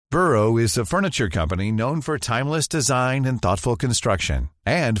Burrow is a furniture company known for timeless design and thoughtful construction,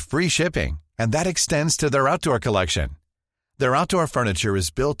 and free shipping, and that extends to their outdoor collection. Their outdoor furniture is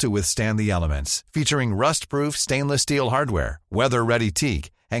built to withstand the elements, featuring rust-proof stainless steel hardware, weather-ready teak,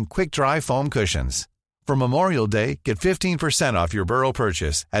 and quick-dry foam cushions. For Memorial Day, get 15% off your Burrow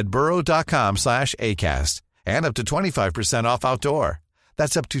purchase at burrow.com/ACAST, and up to 25% off outdoor.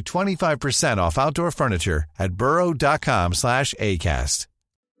 That's up to 25% off outdoor furniture at burrow.com/ACAST.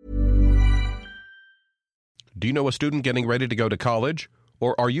 Do you know a student getting ready to go to college?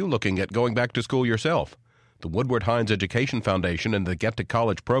 Or are you looking at going back to school yourself? The Woodward Hines Education Foundation and the Get to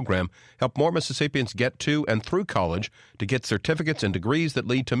College program help more Mississippians get to and through college to get certificates and degrees that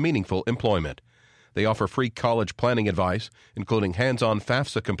lead to meaningful employment. They offer free college planning advice, including hands-on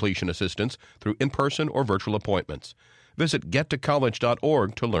FAFSA completion assistance through in-person or virtual appointments. Visit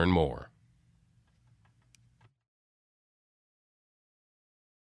gettocollege.org to learn more.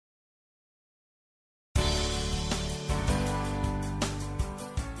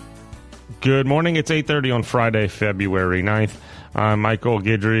 Good morning. It's 8:30 on Friday, February 9th. I'm Michael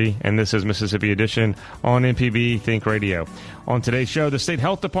Guidry, and this is Mississippi Edition on MPB Think Radio. On today's show, the State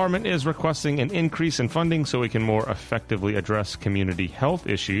Health Department is requesting an increase in funding so it can more effectively address community health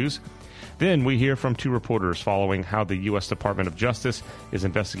issues. Then we hear from two reporters following how the U.S. Department of Justice is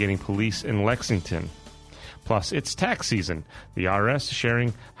investigating police in Lexington. Plus, it's tax season. The IRS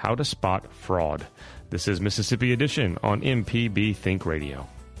sharing how to spot fraud. This is Mississippi Edition on MPB Think Radio.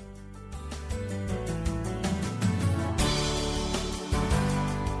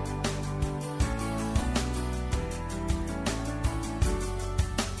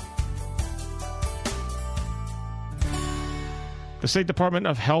 The State Department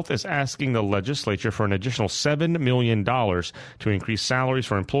of Health is asking the legislature for an additional $7 million to increase salaries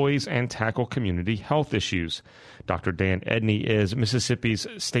for employees and tackle community health issues. Dr. Dan Edney is Mississippi's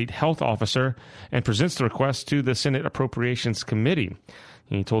state health officer and presents the request to the Senate Appropriations Committee.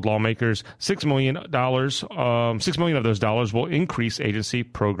 He told lawmakers $6 million of those dollars will increase agency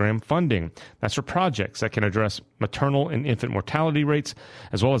program funding. That's for projects that can address maternal and infant mortality rates,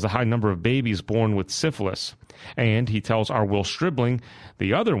 as well as the high number of babies born with syphilis. And he tells our Will Stribling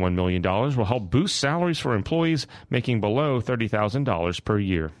the other $1 million will help boost salaries for employees making below $30,000 per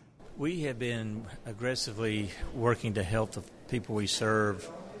year. We have been aggressively working to help the people we serve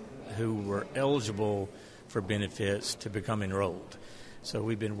who were eligible for benefits to become enrolled. So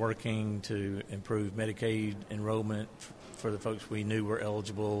we've been working to improve Medicaid enrollment for the folks we knew were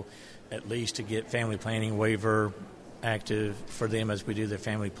eligible, at least to get family planning waiver active for them as we do their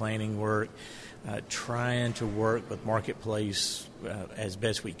family planning work, trying to work with Marketplace as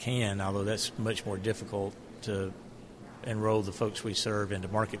best we can, although that's much more difficult to enroll the folks we serve into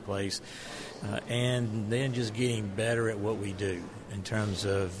Marketplace, and then just getting better at what we do in terms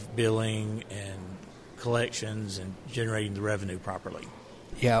of billing and collections and generating the revenue properly.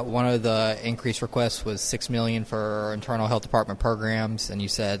 Yeah, one of the increased requests was $6 million for internal health department programs, and you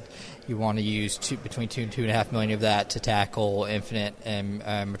said you want to use between $2 and $2.5 million of that to tackle infant and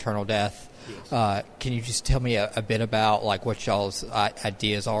maternal death. Yes. Can you just tell me a bit about like what y'all's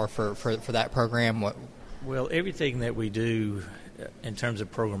ideas are for that program? Well, everything that we do in terms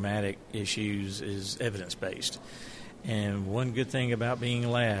of programmatic issues is evidence-based. And one good thing about being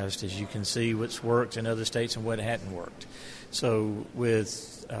last is you can see what's worked in other states and what hadn't worked. So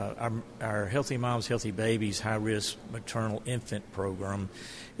with our Healthy Moms, Healthy Babies high-risk maternal infant program,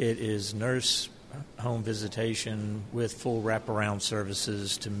 it is nurse home visitation with full wraparound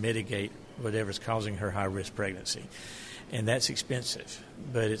services to mitigate whatever's causing her high-risk pregnancy. And that's expensive,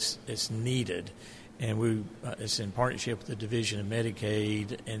 but it's needed. And it's in partnership with the Division of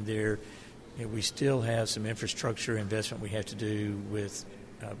Medicaid, and we still have some infrastructure investment we have to do with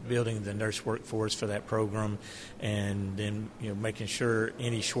building the nurse workforce for that program, and then making sure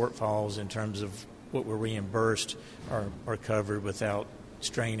any shortfalls in terms of what we're reimbursed are covered without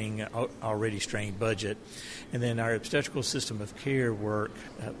straining already strained budget. And then our obstetrical system of care work,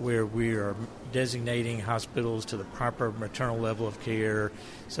 where we are designating hospitals to the proper maternal level of care,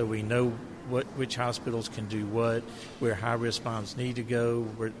 so we know which hospitals can do what, where high-risk moms need to go,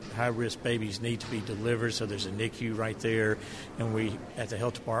 where high-risk babies need to be delivered, so there's a NICU right there. And we, at the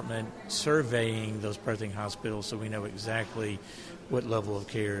health department, surveying those birthing hospitals so we know exactly what level of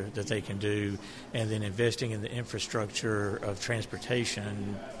care that they can do, and then investing in the infrastructure of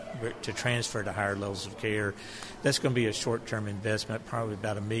transportation to transfer to higher levels of care. That's going to be a short-term investment, probably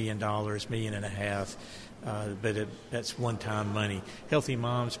about $1 million, $1.5 million. But that's one-time money. Healthy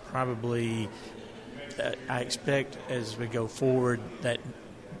Moms, probably, I expect as we go forward that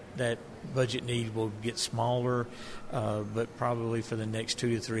budget need will get smaller, but probably for the next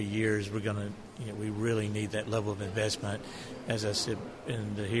 2 to 3 years, we're going to, we really need that level of investment, as I said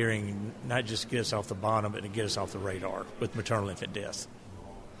in the hearing, not just to get us off the bottom, but to get us off the radar with maternal infant death.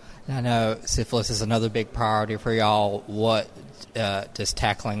 I know syphilis is another big priority for y'all. What does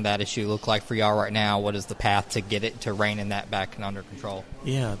tackling that issue look like for y'all right now? What is the path to get it, to reining that back and under control?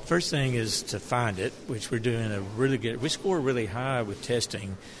 Yeah, first thing is to find it, which we're doing we score really high with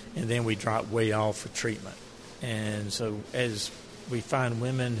testing, and then we drop way off for treatment. And so as we find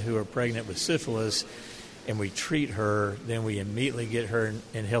women who are pregnant with syphilis and we treat her, then we immediately get her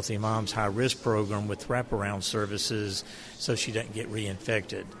in Healthy Moms high-risk program with wraparound services so she doesn't get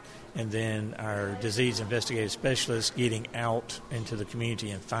reinfected. And then our disease investigative specialists getting out into the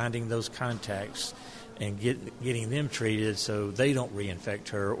community and finding those contacts and getting them treated so they don't reinfect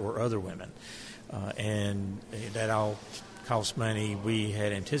her or other women. And that all costs money. We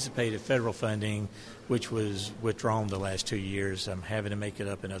had anticipated federal funding, which was withdrawn the last 2 years. I'm having to make it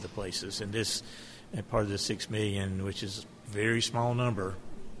up in other places. And this, part of the $6 million, which is a very small number,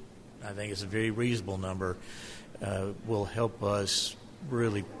 I think it's a very reasonable number, will help us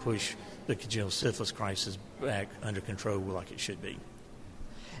really push the congenital syphilis crisis back under control like it should be.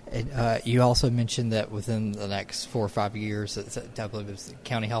 And, you also mentioned that within the next 4 or 5 years, I believe the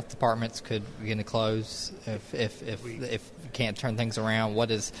county health departments could begin to close if you can't turn things around.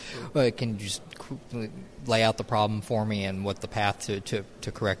 Can you just lay out the problem for me and what the path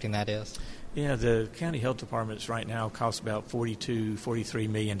to correcting that is? Yeah, the county health departments right now cost about $43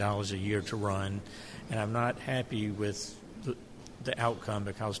 million a year to run, and I'm not happy with the outcome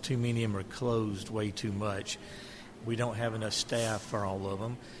because too many of them are closed way too much. We don't have enough staff for all of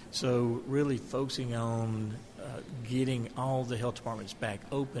them. So really focusing on getting all the health departments back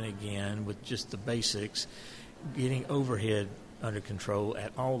open again with just the basics, getting overhead under control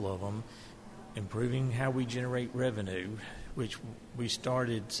at all of them, improving how we generate revenue, which we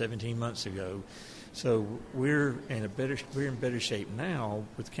started 17 months ago. So we're in better shape now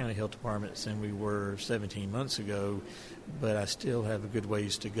with county health departments than we were 17 months ago, but I still have a good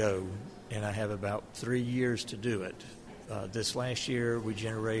ways to go, and I have about 3 years to do it. This last year we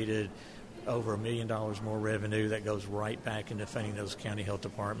generated over $1 million more revenue that goes right back into funding those county health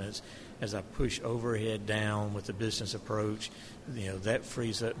departments. As I push overhead down with the business approach, that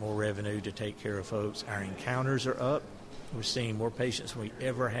frees up more revenue to take care of folks. Our encounters are up. We're seeing more patients than we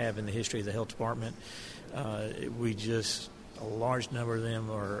ever have in the history of the health department. A large number of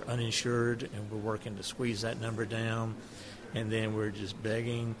them are uninsured, and we're working to squeeze that number down. And then we're just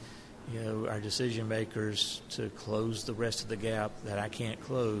begging, our decision makers to close the rest of the gap that I can't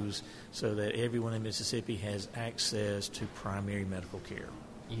close so that everyone in Mississippi has access to primary medical care.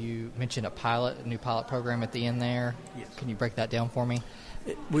 You mentioned a new pilot program at the end there. Yes. Can you break that down for me?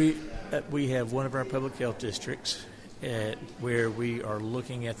 We have one of our public health districts where we are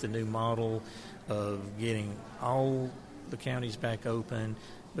looking at the new model of getting all the counties back open,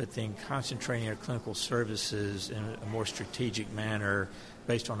 but then concentrating our clinical services in a more strategic manner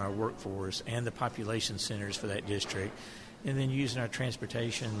based on our workforce and the population centers for that district, and then using our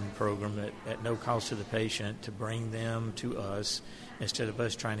transportation program at no cost to the patient to bring them to us instead of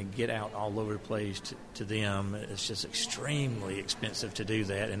us trying to get out all over the place to them. It's just extremely expensive to do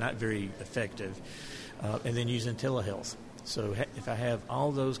that and not very effective. And then using telehealth. So if I have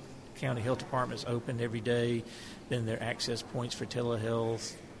all those county health departments open every day, then their access points for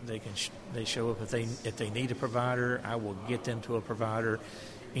telehealth. They show up if they need a provider. I will get them to a provider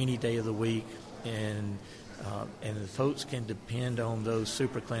any day of the week, and the folks can depend on those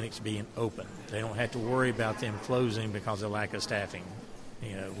super clinics being open. They don't have to worry about them closing because of lack of staffing,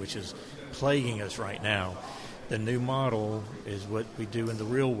 which is plaguing us right now. The new model is what we do in the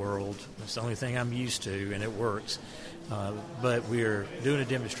real world. It's the only thing I'm used to, and it works. But we're doing a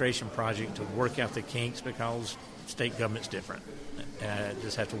demonstration project to work out the kinks because state government's different.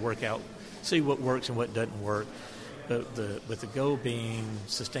 Just have to see what works and what doesn't work. But the goal being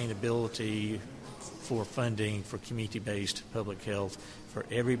sustainability for funding for community-based public health for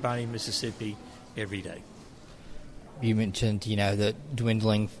everybody in Mississippi every day. You mentioned, the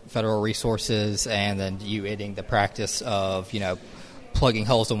dwindling federal resources and then you ending the practice of, plugging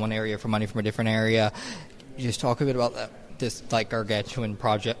holes in one area for money from a different area. You just talk a bit about this gargantuan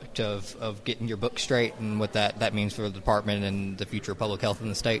project of getting your book straight and what that means for the department and the future of public health in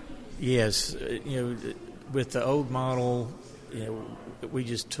the state. Yes, with the old model, we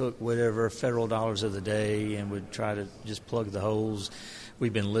just took whatever federal dollars of the day and would try to just plug the holes.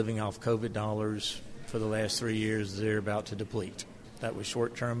 We've been living off COVID dollars for the last 3 years. They're about to deplete. That was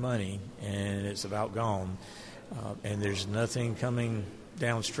short-term money, and it's about gone. And there's nothing coming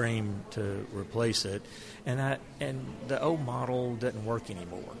downstream to replace it. And the old model doesn't work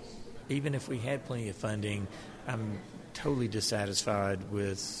anymore. Even if we had plenty of funding, I'm totally dissatisfied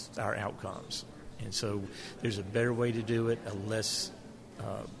with our outcomes. And so there's a better way to do it, a less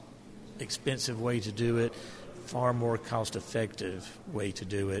expensive way to do it, far more cost-effective way to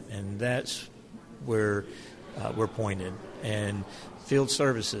do it, and that's where we're pointed. And field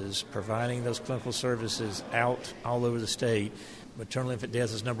services, providing those clinical services out all over the state. Maternal infant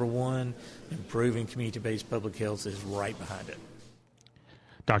death is number one. Improving community-based public health is right behind it.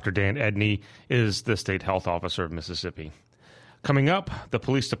 Dr. Dan Edney is the state health officer of Mississippi. Coming up, the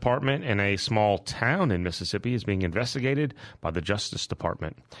police department in a small town in Mississippi is being investigated by the Justice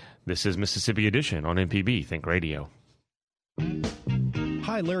Department. This is Mississippi Edition on MPB Think Radio.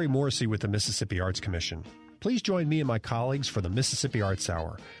 Hi, Larry Morrissey with the Mississippi Arts Commission. Please join me and my colleagues for the Mississippi Arts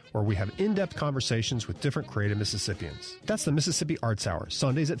Hour, where we have in-depth conversations with different creative Mississippians. That's the Mississippi Arts Hour,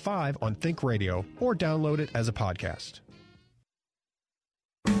 Sundays at 5 on Think Radio, or download it as a podcast.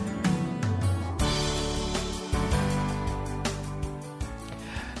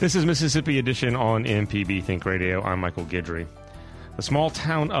 This is Mississippi Edition on MPB Think Radio. I'm Michael Guidry. The small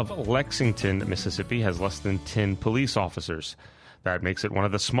town of Lexington, Mississippi, has less than 10 police officers. That makes it one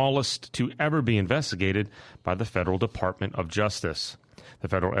of the smallest to ever be investigated by the Federal Department of Justice. The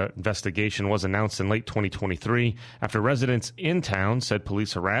federal investigation was announced in late 2023 after residents in town said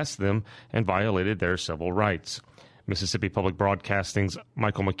police harassed them and violated their civil rights. Mississippi Public Broadcasting's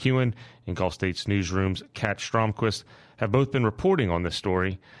Michael McEwen and Gulf State's Newsroom's Kat Stromquist have both been reporting on this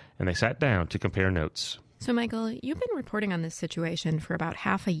story, and they sat down to compare notes. So, Michael, you've been reporting on this situation for about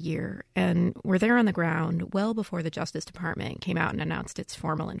half a year, and were there on the ground well before the Justice Department came out and announced its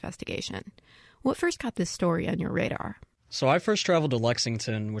formal investigation. What first got this story on your radar? So I first traveled to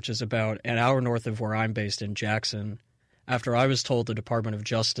Lexington, which is about an hour north of where I'm based in Jackson, after I was told the Department of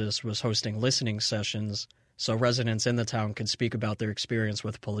Justice was hosting listening sessions so residents in the town could speak about their experience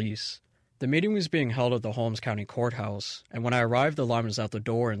with police. The meeting was being held at the Holmes County Courthouse, and when I arrived, the line was out the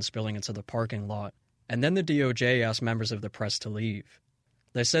door and spilling into the parking lot. And then the DOJ asked members of the press to leave.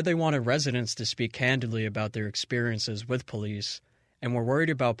 They said they wanted residents to speak candidly about their experiences with police and were worried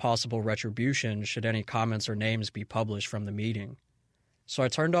about possible retribution should any comments or names be published from the meeting. So I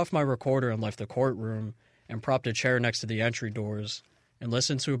turned off my recorder and left the courtroom and propped a chair next to the entry doors and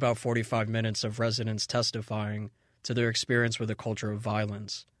listened to about 45 minutes of residents testifying to their experience with a culture of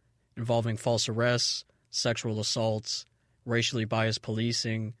violence, involving false arrests, sexual assaults, racially biased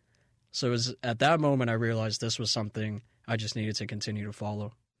policing. So it was at that moment I realized this was something I just needed to continue to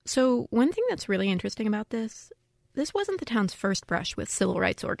follow. So one thing that's really interesting about this wasn't the town's first brush with civil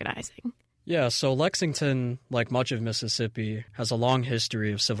rights organizing. Yeah, so Lexington, like much of Mississippi, has a long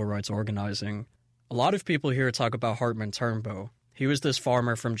history of civil rights organizing. A lot of people here talk about Hartman Turnbow. He was this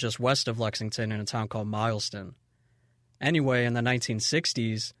farmer from just west of Lexington in a town called Mileston. Anyway, in the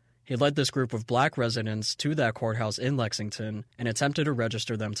 1960s, he led this group of black residents to that courthouse in Lexington and attempted to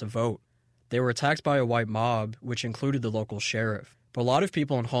register them to vote. They were attacked by a white mob, which included the local sheriff. But a lot of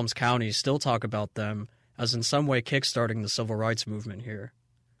people in Holmes County still talk about them as in some way kickstarting the civil rights movement here.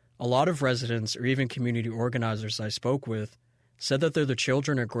 A lot of residents, or even community organizers I spoke with, said that they're the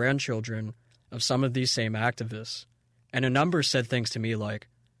children or grandchildren of some of these same activists. And a number said things to me like,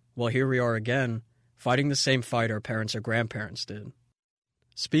 well, here we are again, fighting the same fight our parents or grandparents did.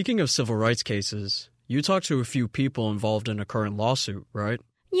 Speaking of civil rights cases, you talked to a few people involved in a current lawsuit, right?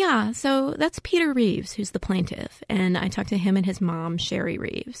 Yeah, so that's Peter Reeves, who's the plaintiff, and I talked to him and his mom, Sherry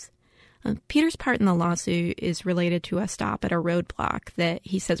Reeves. Peter's part in the lawsuit is related to a stop at a roadblock that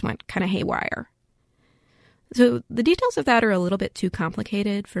he says went kind of haywire. So the details of that are a little bit too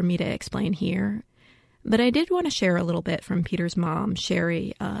complicated for me to explain here, but I did want to share a little bit from Peter's mom,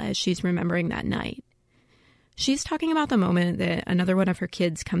 Sherry, as she's remembering that night. She's talking about the moment that another one of her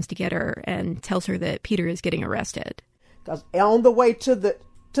kids comes to get her and tells her that Peter is getting arrested. Because on the way to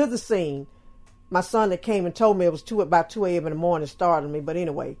the scene, my son that came and told me, it was about 2 a.m. in the morning, startled me. But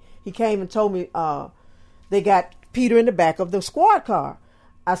anyway, he came and told me they got Peter in the back of the squad car.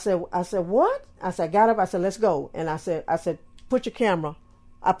 I said, what? I said, I got up. I said, let's go. And I said, put your camera.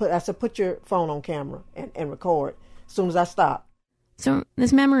 I said, put your phone on camera and record as soon as I stop. So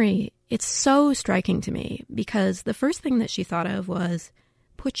this memory, it's so striking to me because the first thing that she thought of was,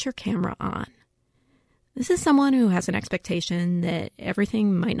 put your camera on. This is someone who has an expectation that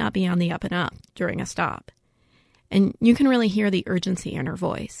everything might not be on the up and up during a stop. And you can really hear the urgency in her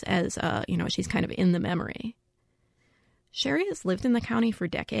voice as, she's kind of in the memory. Sherry has lived in the county for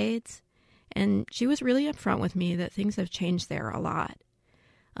decades, and she was really upfront with me that things have changed there a lot.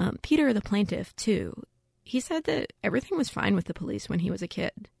 Peter, the plaintiff, too, he said that everything was fine with the police when he was a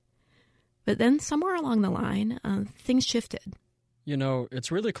kid. But then somewhere along the line, things shifted. You know,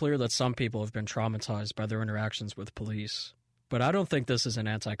 it's really clear that some people have been traumatized by their interactions with police. But I don't think this is an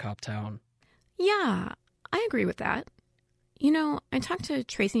anti-cop town. Yeah, I agree with that. You know, I talked to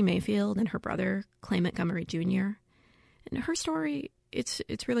Tracy Mayfield and her brother, Clay Montgomery Jr., and her story, it's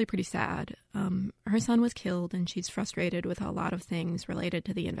really pretty sad. Her son was killed, and she's frustrated with a lot of things related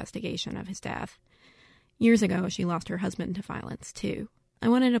to the investigation of his death. Years ago, she lost her husband to violence, too. I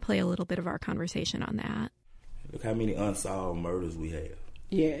wanted to play a little bit of our conversation on that. Look how many unsolved murders we have.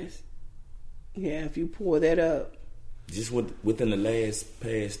 Yes. Yeah, if you pour that up. Just within the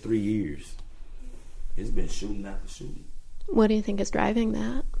past 3 years, it's been shooting after shooting. What do you think is driving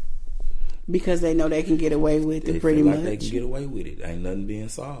that? Because they know they can get away with it pretty much. They can get away with it. Ain't nothing being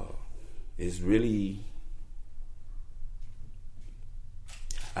solved. It's really...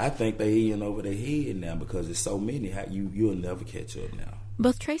 I think they in over their head now because there's so many. You'll never catch up now.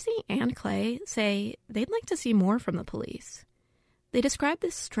 Both Tracy and Clay say they'd like to see more from the police. They describe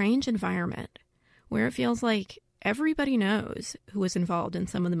this strange environment where it feels like everybody knows who was involved in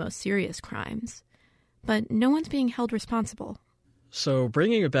some of the most serious crimes, but no one's being held responsible. So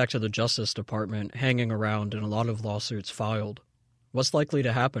bringing it back to the Justice Department hanging around in a lot of lawsuits filed, what's likely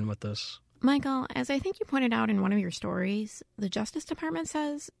to happen with this? Michael, as I think you pointed out in one of your stories, the Justice Department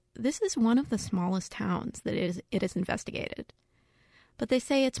says this is one of the smallest towns that it is investigated. But they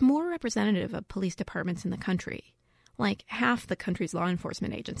say it's more representative of police departments in the country. Like half the country's law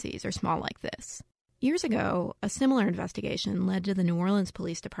enforcement agencies are small like this. Years ago, a similar investigation led to the New Orleans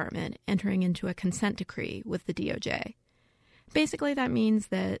Police Department entering into a consent decree with the DOJ. Basically, that means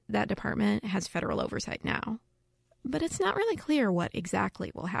that department has federal oversight now. But it's not really clear what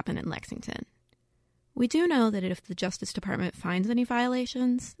exactly will happen in Lexington. We do know that if the Justice Department finds any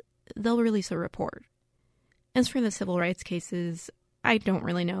violations, they'll release a report. As for the civil rights cases, I don't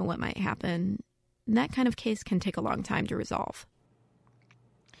really know what might happen. That kind of case can take a long time to resolve.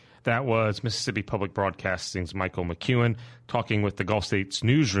 That was Mississippi Public Broadcasting's Michael McEwen talking with the Gulf States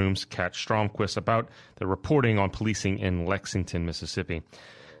Newsroom's Kat Stromquist about the reporting on policing in Lexington, Mississippi.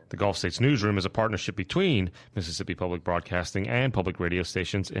 The Gulf States Newsroom is a partnership between Mississippi Public Broadcasting and public radio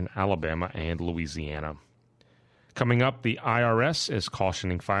stations in Alabama and Louisiana. Coming up, the IRS is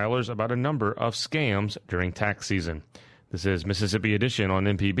cautioning filers about a number of scams during tax season. This is Mississippi Edition on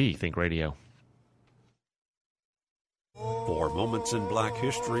MPB Think Radio. For Moments in Black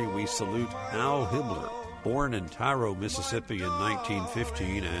History, we salute Al Hibbler. Born in Tyro, Mississippi in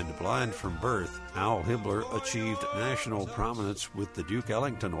 1915 and blind from birth, Al Hibbler achieved national prominence with the Duke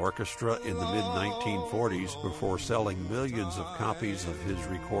Ellington Orchestra in the mid-1940s before selling millions of copies of his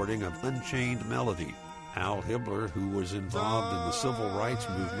recording of Unchained Melody. Al Hibbler, who was involved in the civil rights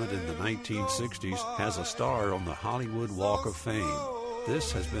movement in the 1960s, has a star on the Hollywood Walk of Fame.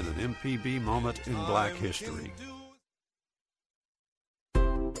 This has been an MPB Moment in Black History.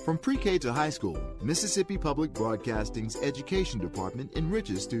 From pre-K to high school, Mississippi Public Broadcasting's Education Department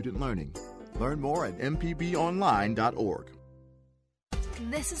enriches student learning. Learn more at mpbonline.org.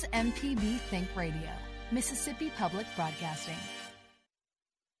 This is MPB Think Radio, Mississippi Public Broadcasting.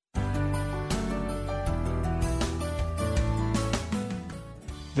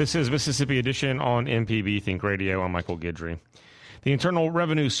 This is Mississippi Edition on MPB Think Radio. I'm Michael Guidry. The Internal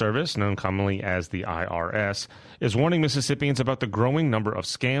Revenue Service, known commonly as the IRS, is warning Mississippians about the growing number of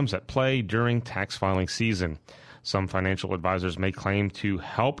scams at play during tax filing season. Some financial advisors may claim to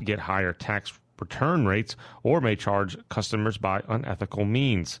help get higher tax return rates or may charge customers by unethical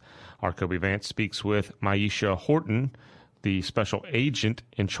means. Our Kobe Vance speaks with Maisha Horton, the special agent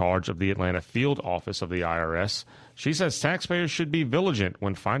in charge of the Atlanta field office of the IRS. She says taxpayers should be vigilant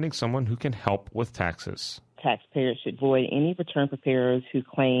when finding someone who can help with taxes. Taxpayers should avoid any return preparers who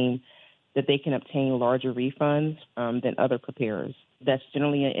claim that they can obtain larger refunds than other preparers. That's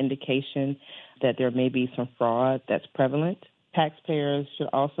generally an indication that there may be some fraud that's prevalent. Taxpayers should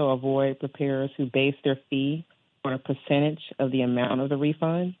also avoid preparers who base their fee on a percentage of the amount of the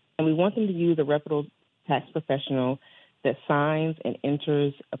refund. And we want them to use a reputable tax professional that signs and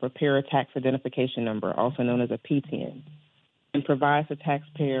enters a preparer tax identification number, also known as a PTIN, and provides the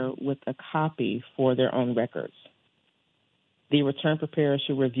taxpayer with a copy for their own records. The return preparer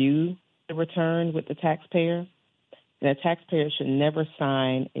should review the return with the taxpayer, and the taxpayer should never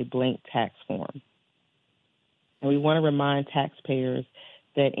sign a blank tax form. And we want to remind taxpayers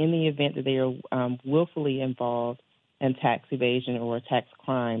that in the event that they are willfully involved in tax evasion or a tax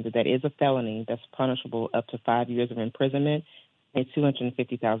crime, that is a felony that's punishable up to 5 years of imprisonment and a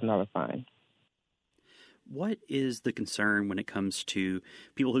 $250,000 fine. What is the concern when it comes to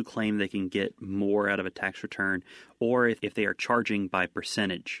people who claim they can get more out of a tax return, or if they are charging by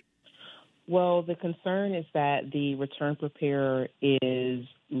percentage? Well, the concern is that the return preparer is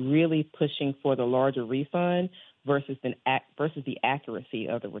really pushing for the larger refund versus the accuracy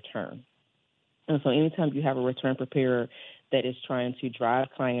of the return. And so anytime you have a return preparer that is trying to drive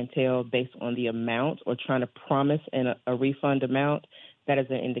clientele based on the amount or trying to promise a refund amount, that is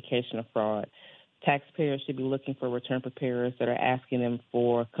an indication of fraud. Taxpayers should be looking for return preparers that are asking them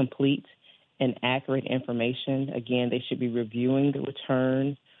for complete and accurate information. Again, they should be reviewing the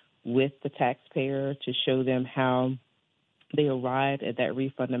return with the taxpayer to show them how they arrived at that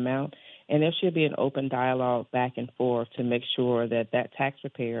refund amount. And there should be an open dialogue back and forth to make sure that that tax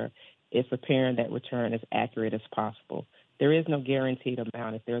preparer is preparing that return as accurate as possible. There is no guaranteed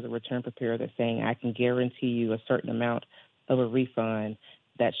amount. If there's a return preparer that's saying, I can guarantee you a certain amount of a refund,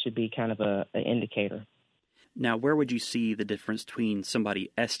 that should be kind of an indicator. Now, where would you see the difference between somebody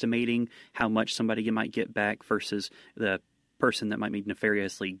estimating how much somebody might get back versus the person that might be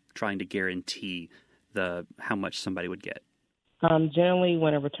nefariously trying to guarantee how much somebody would get? Generally,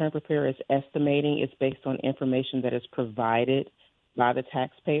 when a return preparer is estimating, it's based on information that is provided by the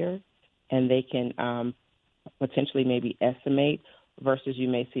taxpayer, and they can potentially maybe estimate, versus you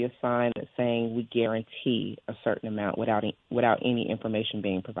may see a sign that's saying we guarantee a certain amount without any information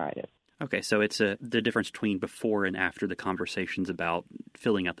being provided. Okay, so it's the difference between before and after the conversations about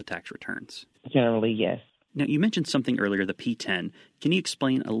filling out the tax returns. Generally, yes. Now, you mentioned something earlier, the P10. Can you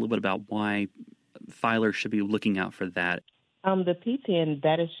explain a little bit about why filers should be looking out for that? The P10,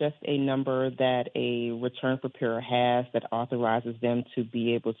 that is just a number that a return preparer has that authorizes them to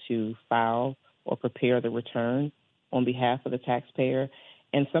be able to file or prepare the return on behalf of the taxpayer.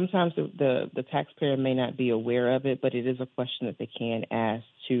 And sometimes the taxpayer may not be aware of it, but it is a question that they can ask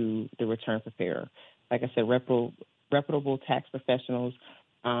to the return preparer. Like I said, reputable tax professionals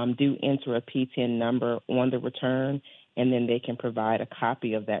do enter a P10 number on the return, and then they can provide a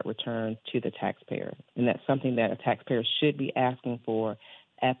copy of that return to the taxpayer. And that's something that a taxpayer should be asking for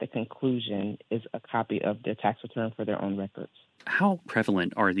at the conclusion, is a copy of their tax return for their own records. How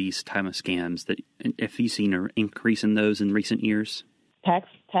prevalent are these type of scams? That if you've seen an increase in those in recent years? Tax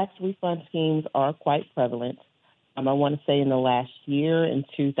refund schemes are quite prevalent. I want to say in the last year, in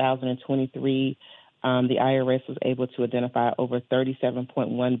 2023, the IRS was able to identify over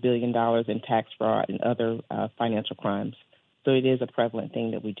 $37.1 billion in tax fraud and other financial crimes. So it is a prevalent thing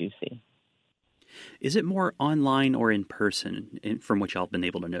that we do see. Is it more online or in person, from what y'all have been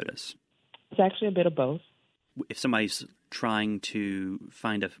able to notice? It's actually a bit of both. If somebody's trying to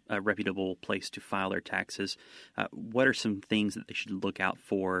find a reputable place to file their taxes, what are some things that they should look out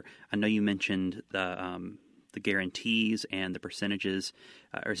for? I know you mentioned the guarantees and the percentages.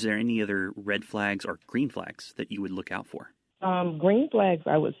 Is there any other red flags or green flags that you would look out for? Green flags,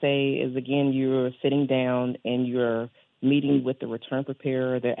 I would say, is, again, you're sitting down and you're meeting with the return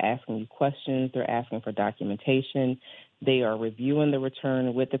preparer. They're asking you questions. They're asking for documentation. They are reviewing the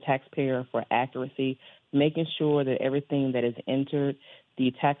return with the taxpayer for accuracy, making sure that everything that is entered,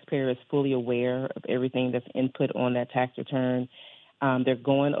 the taxpayer is fully aware of everything that's input on that tax return. They're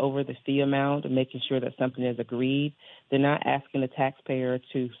going over the fee amount and making sure that something is agreed. They're not asking the taxpayer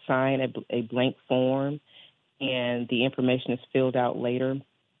to sign a blank form and the information is filled out later.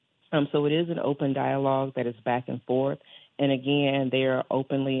 So it is an open dialogue that is back and forth. And again, they are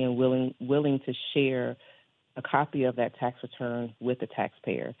openly and willing to share a copy of that tax return with the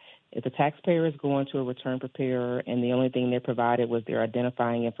taxpayer. If the taxpayer is going to a return preparer and the only thing they provided was their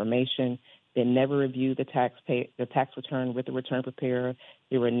identifying information, they never reviewed the tax return with the return preparer.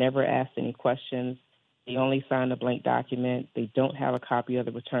 They were never asked any questions. They only signed a blank document. They don't have a copy of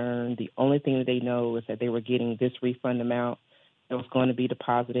the return. The only thing that they know is that they were getting this refund amount that was going to be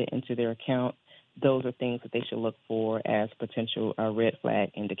deposited into their account. Those are things that they should look for as potential red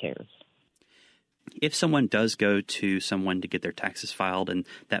flag indicators. If someone does go to someone to get their taxes filed and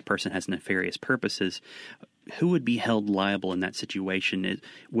that person has nefarious purposes, who would be held liable in that situation?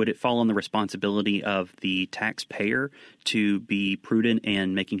 Would it fall on the responsibility of the taxpayer to be prudent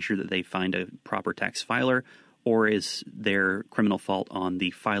and making sure that they find a proper tax filer, or is there criminal fault on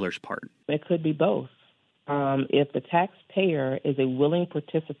the filer's part? It could be both. If the taxpayer is a willing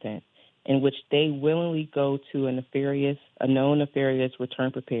participant in which they willingly go to a known nefarious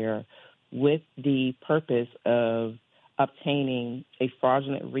return preparer with the purpose of obtaining a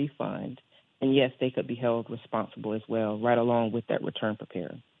fraudulent refund, and yes, they could be held responsible as well, right along with that return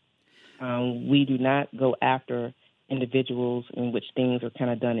preparer. We do not go after individuals in which things are kind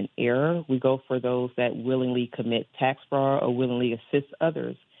of done in error. We go for those that willingly commit tax fraud or willingly assist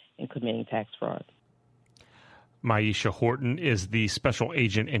others in committing tax fraud. Maisha Horton is the special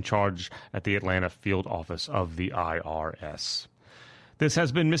agent in charge at the Atlanta field office of the IRS. This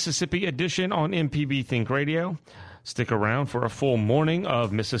has been Mississippi Edition on MPB Think Radio. Stick around for a full morning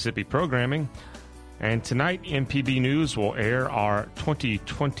of Mississippi programming. And tonight, MPB News will air our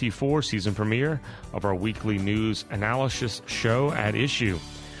 2024 season premiere of our weekly news analysis show At Issue.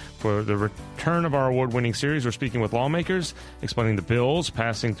 For the return of our award-winning series, we're speaking with lawmakers, explaining the bills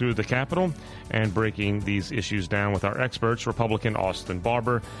passing through the Capitol, and breaking these issues down with our experts, Republican Austin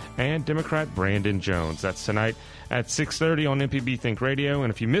Barber and Democrat Brandon Jones. That's tonight at 6:30 on MPB Think Radio.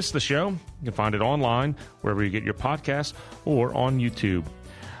 And if you missed the show, you can find it online, wherever you get your podcasts, or on YouTube.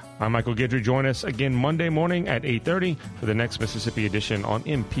 I'm Michael Guidry. Join us again Monday morning at 8:30 for the next Mississippi edition on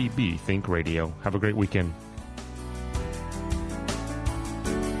MPB Think Radio. Have a great weekend.